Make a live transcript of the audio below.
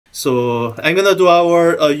So I'm gonna do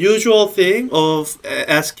our usual thing of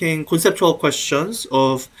asking conceptual questions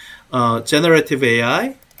of generative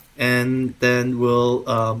AI, and then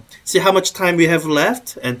we'll see how much time we have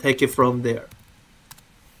left and take it from there.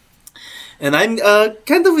 And I'm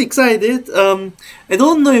kind of excited. I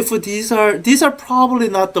don't know if these are probably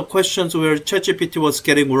not the questions where ChatGPT was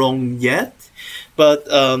getting wrong yet, but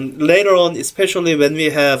later on, especially when we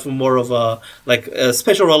have more of a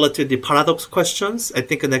special relativity paradox questions, I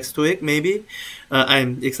think next week maybe,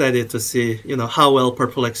 I'm excited to see how well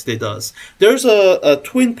Perplexity does. There's a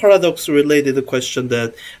twin paradox related question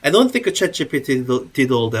that I don't think ChatGPT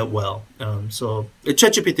did all that well. So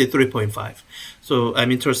ChatGPT 3.5. So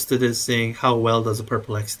I'm interested in seeing how well does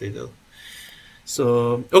Perplexity do.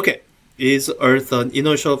 So okay, is Earth an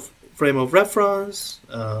inertial frame of reference?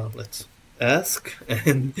 Let's ask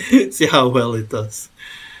and see how well it does.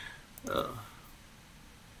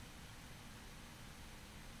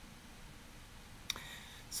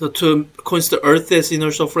 So to consider Earth as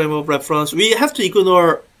inertial frame of reference, we have to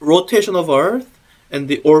ignore rotation of Earth and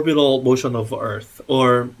the orbital motion of Earth,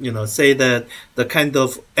 or say that the kind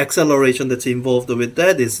of acceleration that's involved with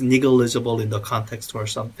that is negligible in the context or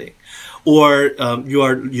something, or you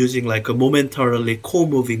are using like a momentarily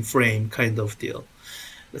co-moving frame kind of deal.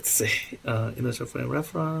 Let's say inertial frame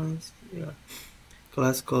reference, yeah,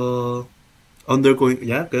 classical. Undergoing,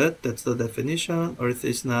 yeah, good. That's the definition. Earth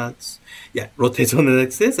is not, yeah, rotates on an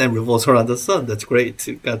axis and revolves around the sun. That's great.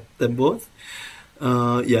 You got them both.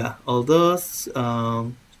 Yeah, all those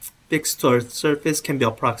fixed to Earth surface can be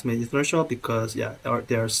approximately inertial because, yeah,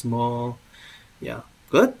 they are small. Yeah,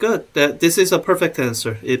 good, good. This is a perfect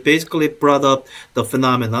answer. It basically brought up the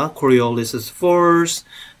phenomena, Coriolis force,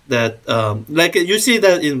 that like you see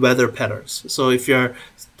that in weather patterns. So if you're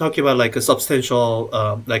talking about like a substantial,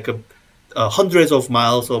 like a hundreds of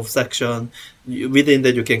miles of section, within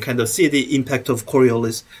that you can kind of see the impact of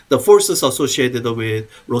Coriolis, the forces associated with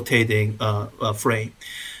rotating frame.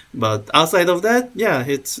 But outside of that, yeah,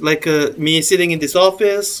 it's like me sitting in this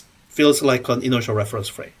office feels like an inertial reference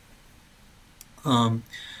frame.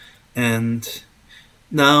 And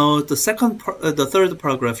now the the third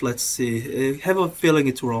paragraph, let's see. I have a feeling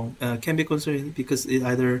it's wrong. Can be considered because it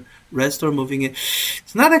either rests or moving it.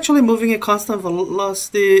 It's not actually moving at constant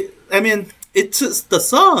velocity. I mean, it's the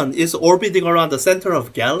sun is orbiting around the center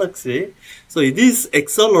of galaxy, so it is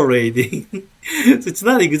accelerating. So it's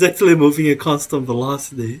not exactly moving at constant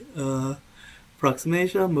velocity.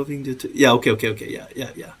 Approximation, moving due to, yeah, okay,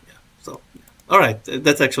 yeah. So, all right,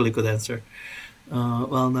 that's actually a good answer.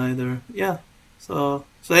 Well, neither, yeah. So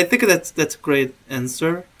I think that's a great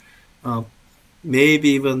answer. Maybe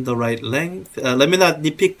even the right length. Let me not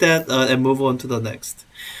nitpick that and move on to the next.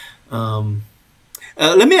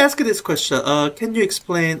 Let me ask you this question. Can you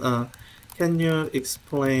explain? Can you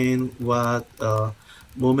explain what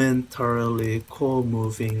momentarily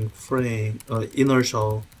co-moving frame,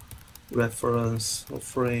 inertial reference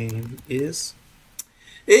frame is?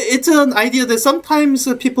 It's an idea that sometimes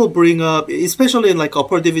people bring up, especially in like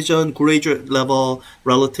upper division, graduate level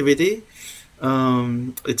relativity.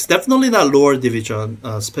 It's definitely not lower division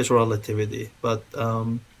special relativity, but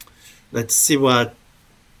let's see what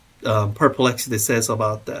Perplexity says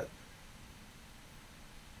about that.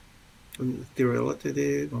 Theory of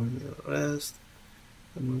relativity, rest,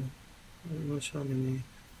 for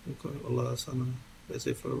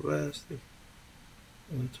rest.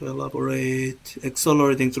 To elaborate,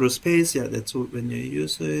 accelerating through space, yeah, that's when you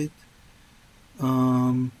use it.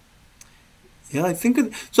 Yeah, I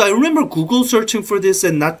think so. I remember Google searching for this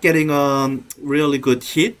and not getting really good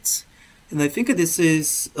hits, and I think this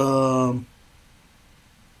is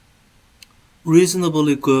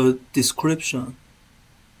reasonably good description.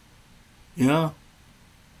 Yeah,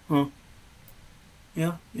 huh.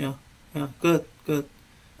 Yeah, good.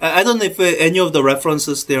 I don't know if any of the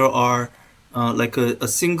references there are like a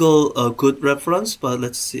single good reference, but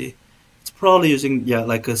let's see. It's probably using, yeah,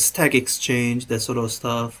 like a stack exchange, that sort of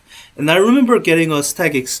stuff. And I remember getting a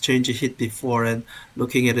stack exchange hit before and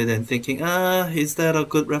looking at it and thinking, is that a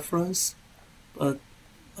good reference? But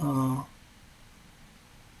uh,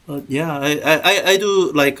 yeah, I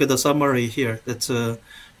do like the summary here. That's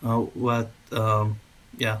what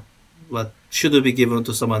yeah, what should be given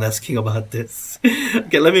to someone asking about this.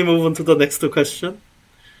 Okay, let me move on to the next question.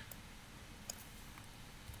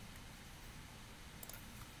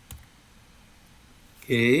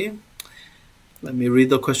 Okay, let me read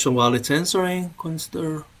the question while it's answering.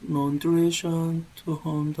 Consider non-duration. To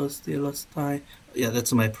whom does the elastine? Yeah,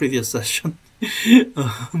 that's my previous session,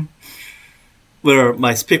 where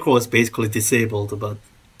my speaker was basically disabled, but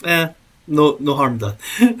no harm done.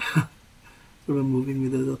 sort of moving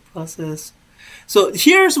with the process. So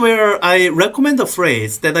here's where I recommend a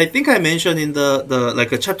phrase that I think I mentioned in the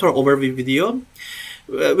like a chapter overview video,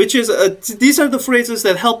 which is these are the phrases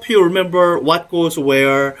that help you remember what goes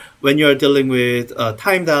where when you're dealing with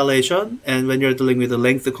time dilation and when you're dealing with the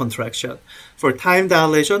length contraction. For time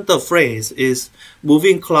dilation, the phrase is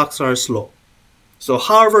moving clocks are slow. So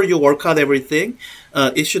however you work out everything,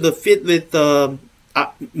 it should fit with the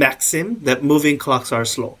maxim that moving clocks are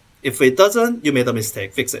slow. If it doesn't, you made a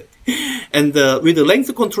mistake, fix it. And with the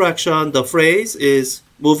length contraction, the phrase is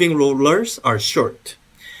moving rulers are short.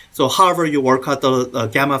 So however you work out the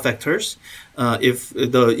gamma factors,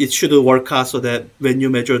 it should work out so that when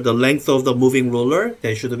you measure the length of the moving ruler,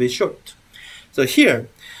 they should be short. So here,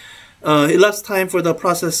 elapsed time for the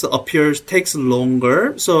process takes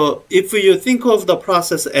longer. So if you think of the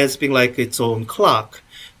process as being like its own clock,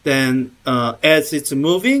 then as it's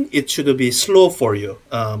moving, it should be slow for you.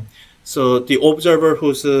 So the observer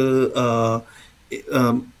who's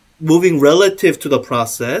moving relative to the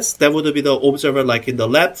process, that would be the observer like in the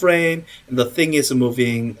lab frame, and the thing is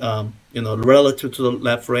moving relative to the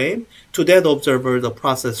lab frame. To that observer, the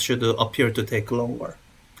process should appear to take longer.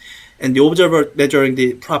 And the observer measuring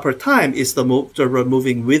the proper time is the observer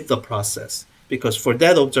moving with the process, because for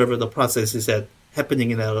that observer, the process is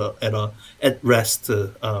happening at rest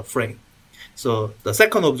frame. So the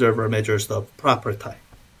second observer measures the proper time.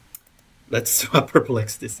 Let's see what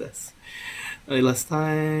Perplexity says. Elapsed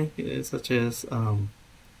time, such as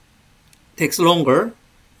takes longer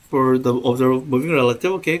for the observer moving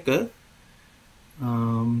relative. Okay, good.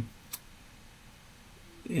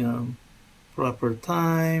 Proper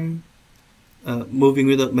time. Moving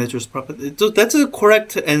with the measures proper. So that's a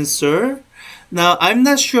correct answer. Now I'm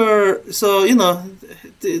not sure. So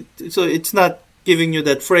so it's not giving you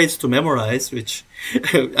that phrase to memorize, which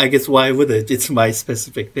I guess why would it? It's my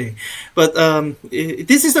specific thing. But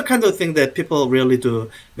this is the kind of thing that people really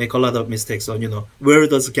do make a lot of mistakes on. Where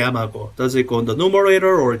does gamma go? Does it go in the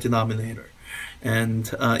numerator or denominator?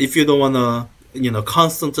 And if you don't want to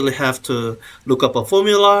constantly have to look up a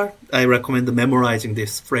formula, I recommend memorizing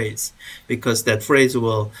this phrase, because that phrase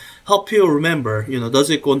will help you remember, does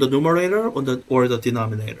it go on the numerator or the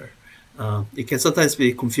denominator? It can sometimes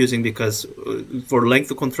be confusing because for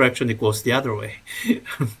length contraction, it goes the other way.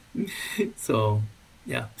 So,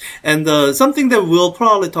 yeah. And something that we'll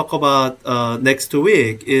probably talk about next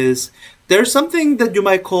week is there's something that you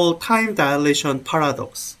might call time dilation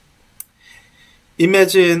paradox.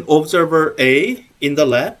 Imagine observer A in the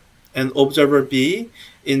lab and observer B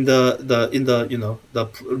in the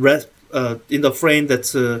frame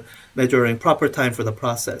that's measuring proper time for the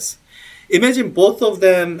process. Imagine both of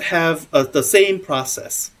them have the same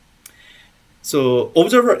process. So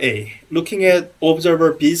observer A, looking at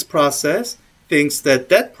observer B's process, thinks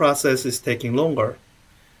that process is taking longer.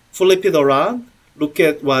 Flip it around, look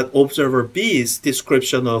at what observer B's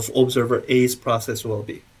description of observer A's process will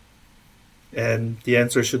be. And the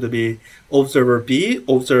answer should be observer B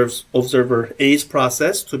observes observer A's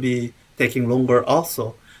process to be taking longer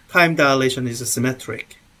also. Time dilation is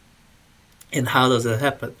symmetric. And how does that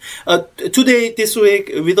happen? Today, this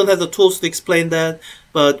week, we don't have the tools to explain that,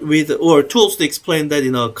 but tools to explain that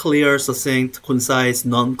in a clear, succinct, concise,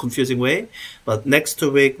 non-confusing way. But next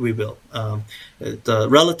week, we will. The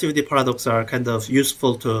relativity paradox are kind of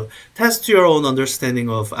useful to test your own understanding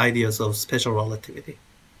of ideas of special relativity.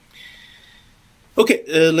 Okay,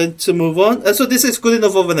 let's move on. So this is good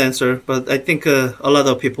enough of an answer, but I think a lot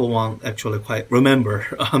of people won't actually quite remember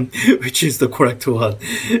which is the correct one.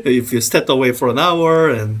 If you step away for an hour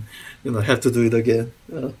and have to do it again,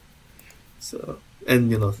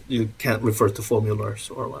 you can't refer to formulas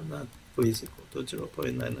or whatnot. Phi is equal to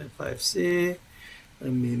 0.995c.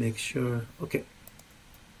 Let me make sure. Okay.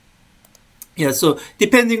 Yeah. So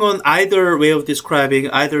depending on either way of describing,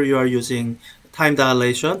 either you are using time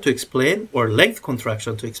dilation to explain or length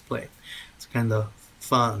contraction to explain. It's kind of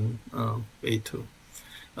fun way to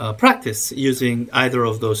practice using either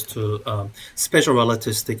of those two special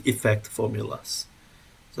relativistic effect formulas.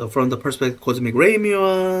 So from the perspective of cosmic ray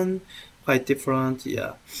muon, quite different,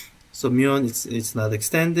 yeah. So muon, it's not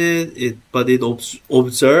extended, but it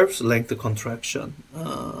observes length contraction.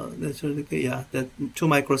 Yeah, that 2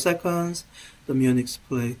 microseconds, the muon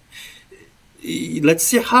explain. Let's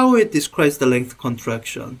see how it describes the length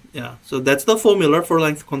contraction. Yeah, so that's the formula for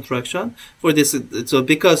length contraction for this. So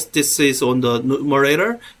because this is on the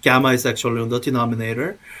numerator, gamma is actually on the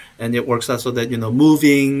denominator, and it works out so that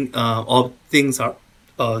moving of things are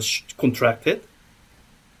contracted.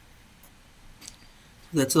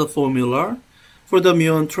 That's the formula for the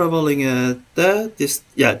muon traveling at that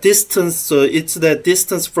distance. So it's that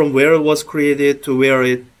distance from where it was created to where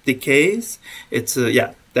it decays. It's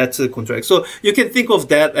that's a contract. So you can think of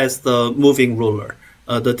that as the moving ruler.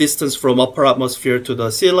 The distance from upper atmosphere to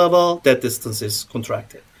the sea level, that distance is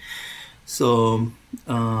contracted. So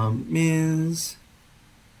means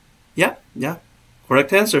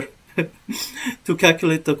correct answer. To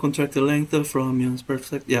calculate the contracted length from muon's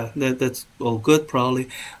perspective. Yeah, that's all good probably.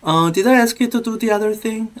 Did I ask you to do the other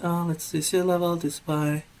thing? Let's see, sea level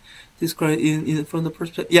describe in from the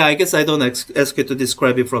perspective. Yeah, I guess I don't ask you to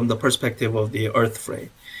describe it from the perspective of the Earth frame.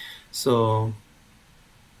 So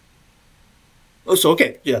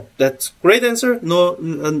okay, yeah, that's great answer. No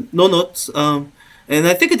notes. And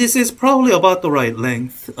I think this is probably about the right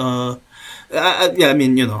length. I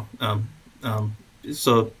mean,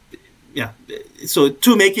 so yeah, so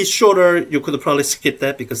to make it shorter, you could probably skip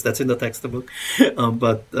that because that's in the textbook.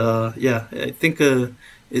 But yeah, I think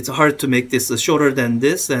it's hard to make this shorter than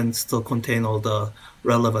this and still contain all the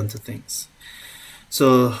relevant things.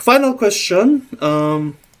 So final question,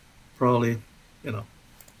 probably,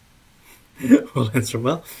 will answer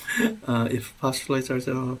well. If postulates are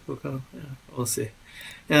general, we'll see.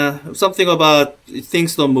 Yeah, something about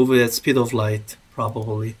things don't move at speed of light,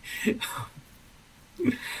 probably.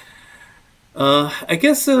 I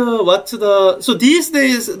guess so these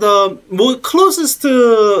days the closest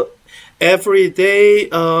to everyday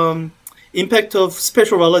impact of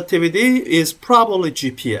special relativity is probably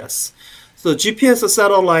GPS. So GPS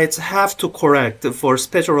satellites have to correct for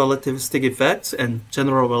special relativistic effects and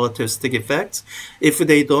general relativistic effects. If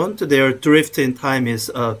they don't, their drift in time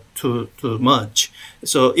is too much.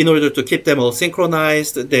 So in order to keep them all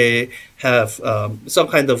synchronized, they have some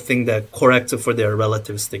kind of thing that corrects for their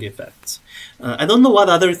relativistic effects. I don't know what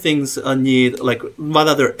other things need, like what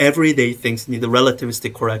other everyday things need a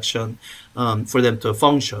relativistic correction for them to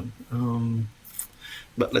function.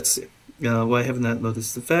 But let's see. Why have not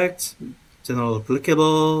noticed the facts? General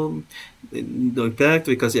applicable, the impact,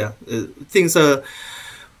 because things are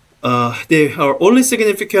they are only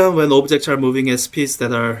significant when objects are moving at speeds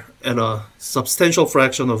that are at a substantial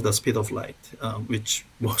fraction of the speed of light, which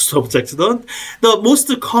most objects don't. The most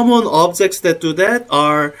common objects that do that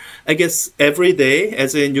are, I guess, everyday,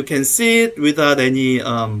 as in you can see it without any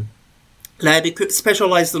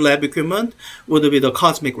specialized lab equipment, would be the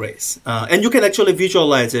cosmic rays. And you can actually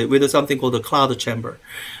visualize it with something called a cloud chamber.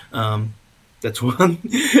 That's one.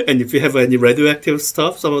 And if you have any radioactive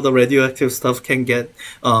stuff, some of the radioactive stuff can get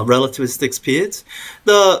relativistic speeds.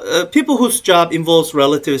 The people whose job involves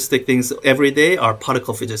relativistic things every day are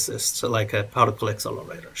particle physicists, like particle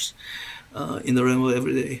accelerators in the realm of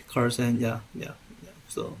everyday cars. And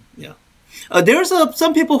so there's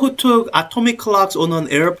some people who took atomic clocks on an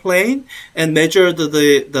airplane and measured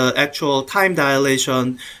the actual time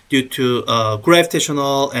dilation due to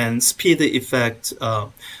gravitational and speed effect,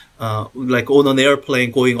 like on an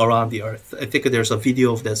airplane going around the Earth. I think there's a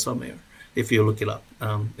video of that somewhere if you look it up.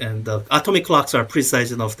 And the atomic clocks are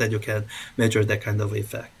precise enough that you can measure that kind of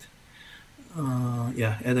effect.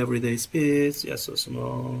 At everyday speeds, so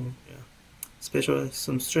small. Special,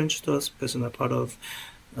 some strange to us because not part of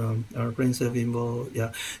our brains have involved.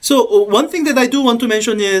 So one thing that I do want to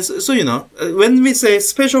mention is, when we say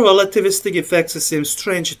special relativistic effects seem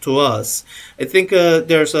strange to us, I think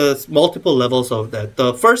there's multiple levels of that.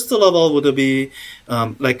 The first level would be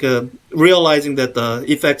realizing that the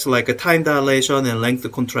effects like time dilation and length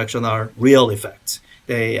contraction are real effects.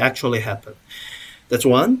 They actually happen. That's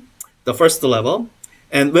one, the first level.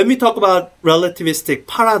 And when we talk about relativistic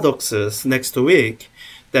paradoxes next week,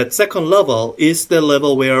 that second level is the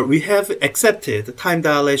level where we have accepted time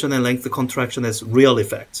dilation and length contraction as real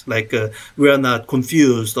effects. Like we are not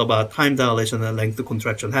confused about time dilation and length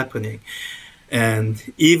contraction happening. And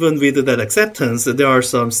even with that acceptance, there are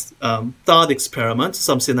some thought experiments,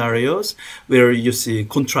 some scenarios where you see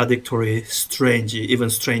contradictory, strange, even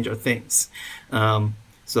stranger things.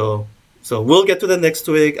 So we'll get to that next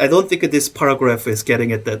week. I don't think this paragraph is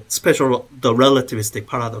getting at that the relativistic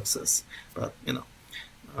paradoxes, but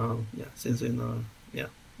since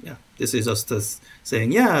this is just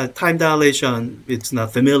saying, time dilation, it's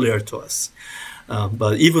not familiar to us.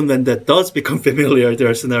 But even when that does become familiar, there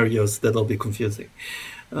are scenarios that'll be confusing.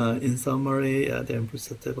 In summary, they're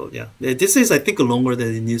imperceptible. This is, I think, longer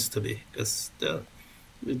than it needs to be, because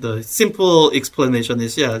the simple explanation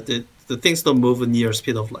is, the things don't move near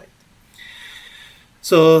speed of light.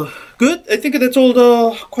 So good. I think that's all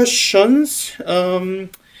the questions.